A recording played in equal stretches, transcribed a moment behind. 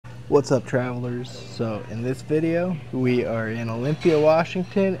What's up, travelers? So in this video we are in Olympia,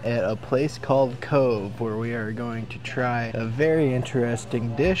 Washington at a place called Cove, where we are going to try a very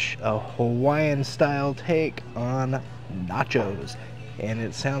interesting dish, a Hawaiian style take on nachos. And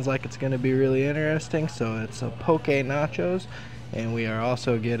it sounds like it's going to be really interesting. So it's a poke nachos, and we are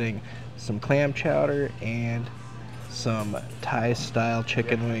also getting some clam chowder and some Thai style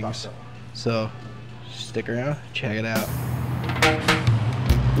chicken wings. So stick around, check it out.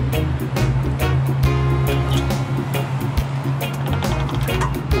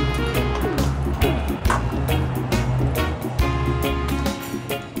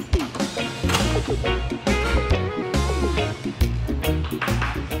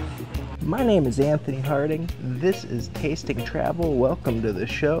 My name is Anthony Harding. This is Tasting Travel. Welcome to the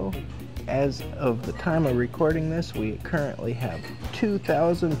show. As of the time of recording this, we currently have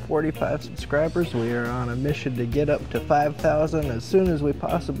 2,045 subscribers. We are on a mission to get up to 5,000 as soon as we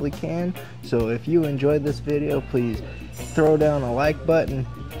possibly can. So if you enjoyed this video, please throw down a like button,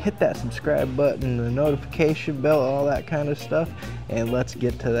 hit that subscribe button, the notification bell, all that kind of stuff, and let's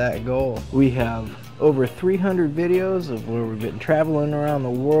get to that goal. We have over 300 videos of where we've been traveling around the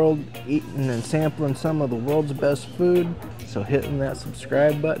world, eating and sampling some of the world's best food. So hitting that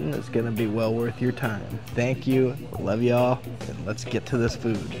subscribe button is going to be well worth your time. Thank you, love y'all, and let's get to this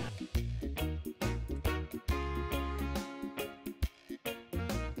food.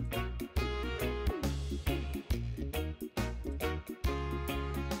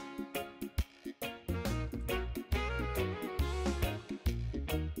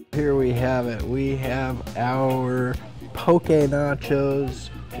 Here we have it. We have our poke nachos.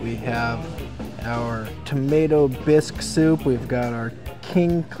 We have our tomato bisque soup. We've got our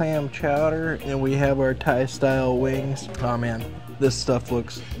king clam chowder, and we have our Thai style wings. Oh man, this stuff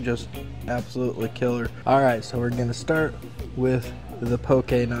looks just absolutely killer. All right, so we're gonna start with the poke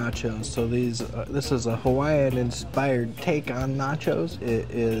nachos. So this is a Hawaiian inspired take on nachos. It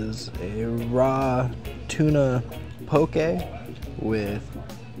is a raw tuna poke with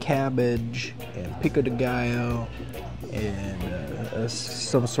cabbage and pico de gallo and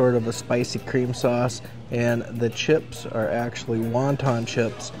some sort of a spicy cream sauce, and the chips are actually wonton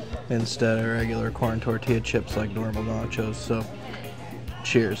chips instead of regular corn tortilla chips like normal nachos. So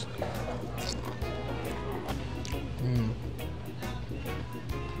cheers.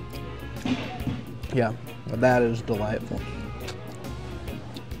 Yeah, that is delightful.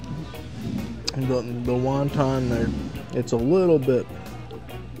 The wonton there, it's a little bit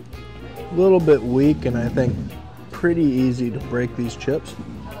weak, and I think pretty easy to break these chips.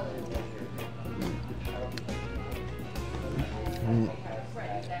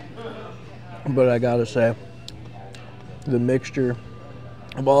 But I gotta say, the mixture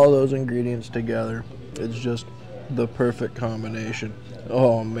of all those ingredients together is just the perfect combination.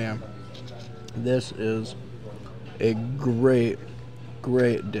 Oh man, this is a great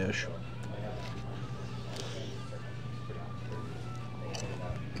dish.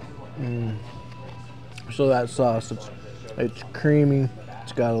 So that sauce, it's creamy,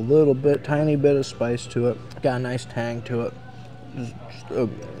 it's got a tiny bit of spice to it, got a nice tang to it. Just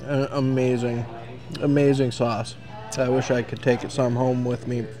an amazing sauce. I wish I could take some home with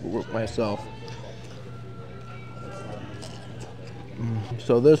me myself.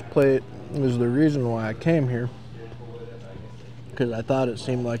 So this plate is the reason why I came here, because I thought it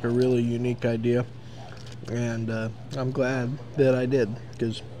seemed like a really unique idea, and I'm glad that I did,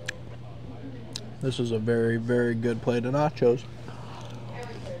 because this is a very good plate of nachos.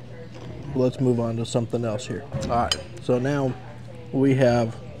 Let's move on to something else here. Alright, so now we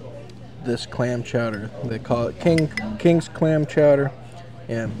have this clam chowder. They call it King's clam chowder.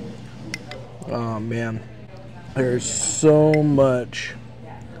 And oh man, there's so much.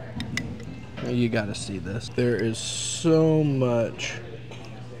 You gotta see this. There is so much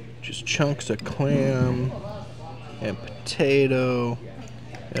just chunks of clam and potato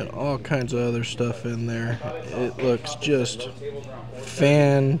and all kinds of other stuff in there. It looks just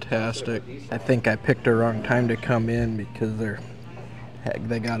fantastic. I think I picked the wrong time to come in, because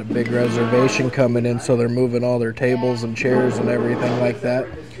they got a big reservation coming in, so they're moving all their tables and chairs and everything like that,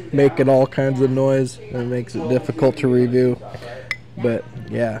 making all kinds of noise, and it makes it difficult to review. But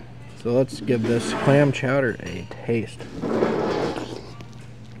yeah, so let's give this clam chowder a taste.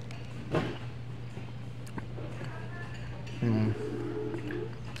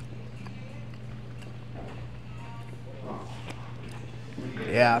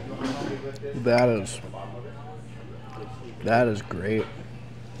 Yeah, that is great.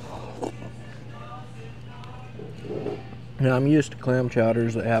 Now, I'm used to clam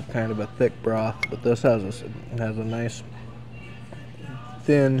chowders that have kind of a thick broth, but this has a nice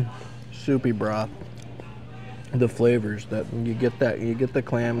thin, soupy broth. The flavors that you get the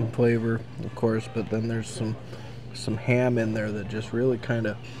clam flavor, of course, but then there's some ham in there that just really kind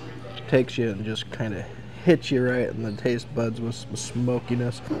of takes you and just kind of hits you right in the taste buds with some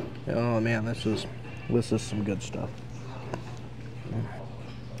smokiness. Oh man, this is some good stuff.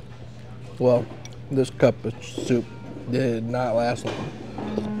 Well, this cup of soup did not last long.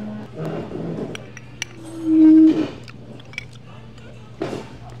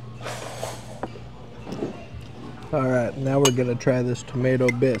 All right, now we're gonna try this tomato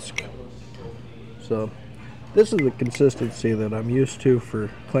bisque. So this is the consistency that I'm used to for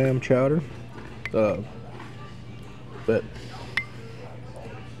clam chowder. But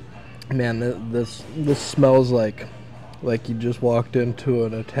man, this smells like you just walked into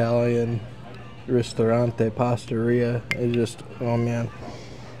an Italian ristorante pastaria. It just, oh man,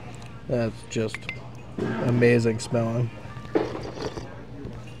 that's just amazing smelling.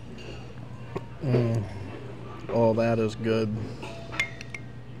 Oh, that is good.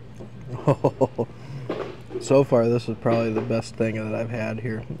 So far, this is probably the best thing that I've had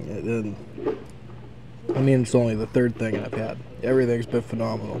here. I mean, it's only the third thing I've had. Everything's been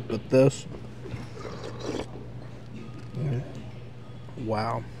phenomenal, but this,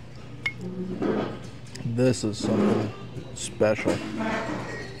 wow. This is something special.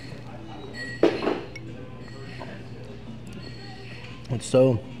 It's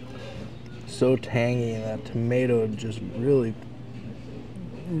so tangy, and that tomato just really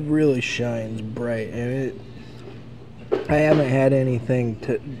shines bright. And I haven't had anything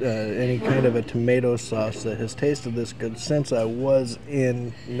any kind of a tomato sauce that has tasted this good since I was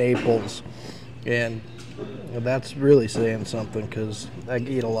in Naples, and that's really saying something because I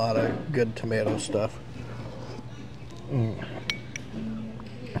eat a lot of good tomato stuff.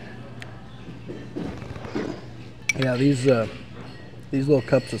 Yeah, these little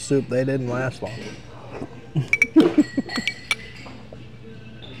cups of soup, they didn't last long.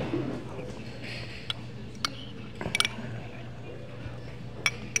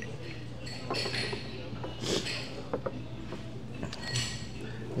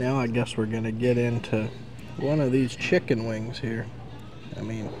 Now I guess we're gonna get into one of these chicken wings here. I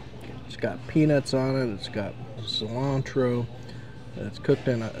mean, it's got peanuts on it, it's got cilantro, it's cooked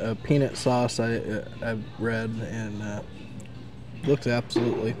in a peanut sauce I've read, and looks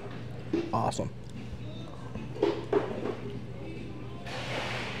absolutely awesome.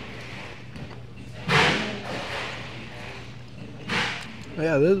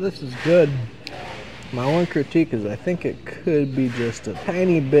 Yeah, this is good. My one critique is I think it could be just a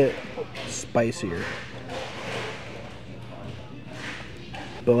tiny bit spicier.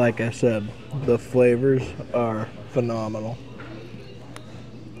 But like I said, the flavors are phenomenal.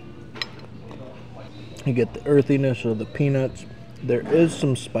 You get the earthiness of the peanuts. There is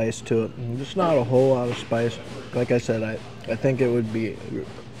some spice to it. Just not a whole lot of spice. Like I said, I think it would be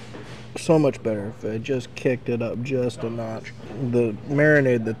so much better if I just kicked it up just a notch. The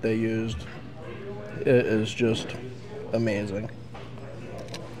marinade that they used, it is just amazing.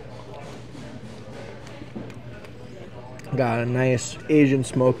 Got a nice Asian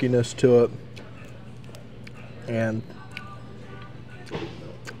smokiness to it, and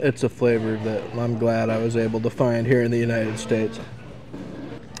it's a flavor that I'm glad I was able to find here in the United States.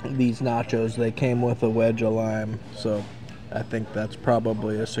 These nachos, they came with a wedge of lime, so I think that's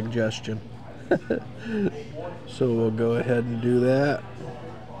probably a suggestion. So we'll go ahead and do that.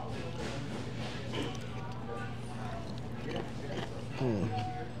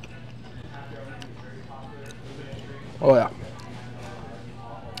 Oh yeah,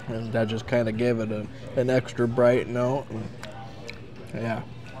 and that just kind of gave it an extra bright note. And yeah.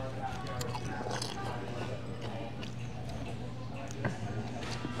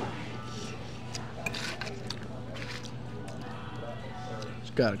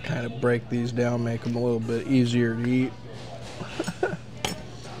 Just got to kind of break these down, make them a little bit easier to eat.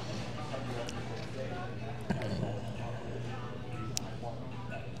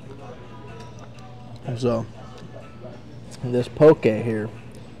 So this poke here,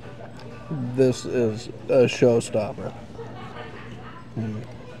 this is a showstopper.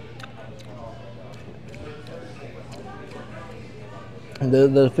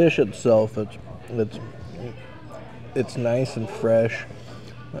 The fish itself, it's nice and fresh.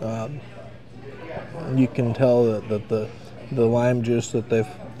 You can tell that the lime juice that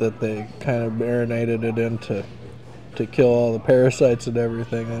they kind of marinated it in to kill all the parasites and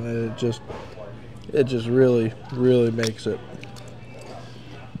everything, and it just really makes it.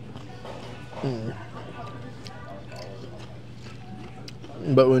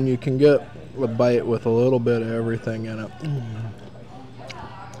 But when you can get a bite with a little bit of everything in it,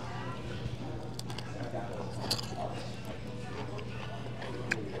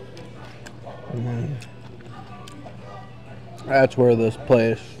 That's where this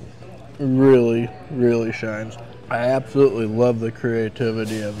place really, really shines. I absolutely love the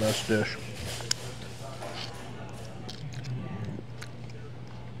creativity in this dish.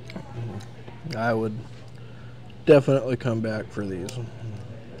 I would definitely come back for these.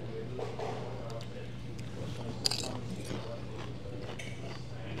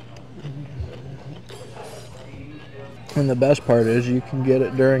 And the best part is you can get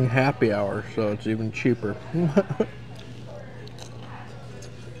it during happy hour, so it's even cheaper.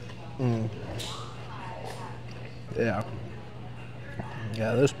 Yeah.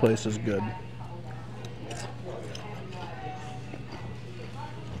 Yeah, this place is good.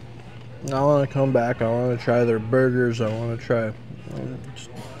 I want to come back. I want to try their burgers. I want to try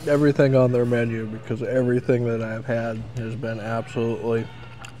just everything on their menu, because everything that I've had has been absolutely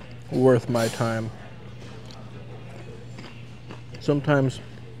worth my time. Sometimes,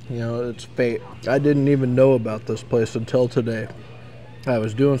 you know, it's fate. I didn't even know about this place until today. I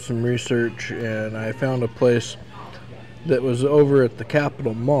was doing some research and I found a place that was over at the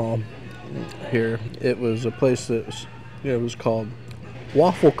Capitol Mall here. It was a place that was, it was called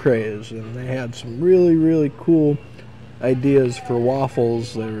Waffle Craze, and they had some really, really cool ideas for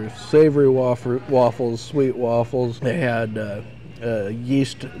waffles. There were savory waffles, sweet waffles. They had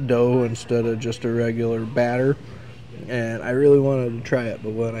yeast dough instead of just a regular batter, and I really wanted to try it,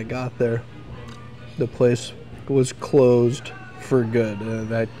 but when I got there, the place was closed for good.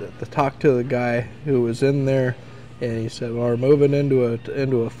 And I talked to the guy who was in there, and he said, well, we're moving into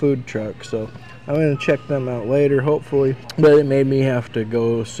a food truck, so I'm going to check them out later, hopefully. But it made me have to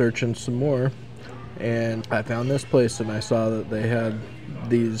go searching some more, and I found this place, and I saw that they had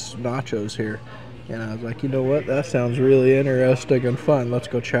these nachos here, and I was like, you know what, that sounds really interesting and fun. Let's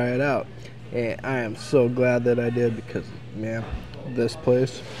go try it out. And I am so glad that I did, because, man, this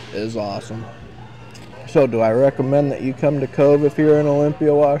place is awesome. So do I recommend that you come to Cove if you're in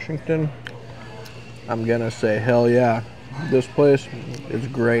Olympia, Washington? I'm gonna say hell yeah. This place is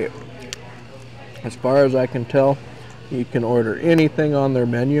great. As far as I can tell, you can order anything on their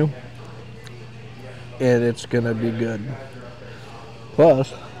menu and it's gonna be good.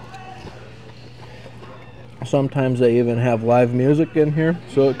 Plus, sometimes they even have live music in here,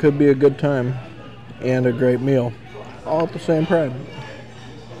 so it could be a good time and a great meal, all at the same price.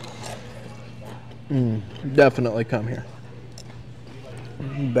 Definitely come here.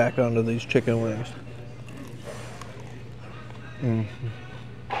 Back onto these chicken wings.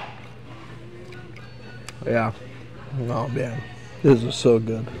 Yeah. Oh man, this is so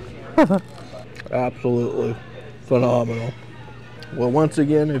good. Absolutely phenomenal. Well, once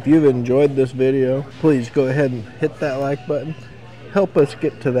again, if you've enjoyed this video, please go ahead and hit that like button. Help us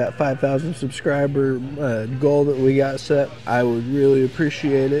get to that 5,000 subscriber goal that we got set. I would really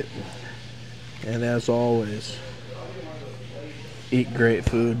appreciate it. And as always, eat great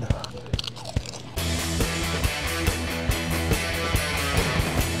food.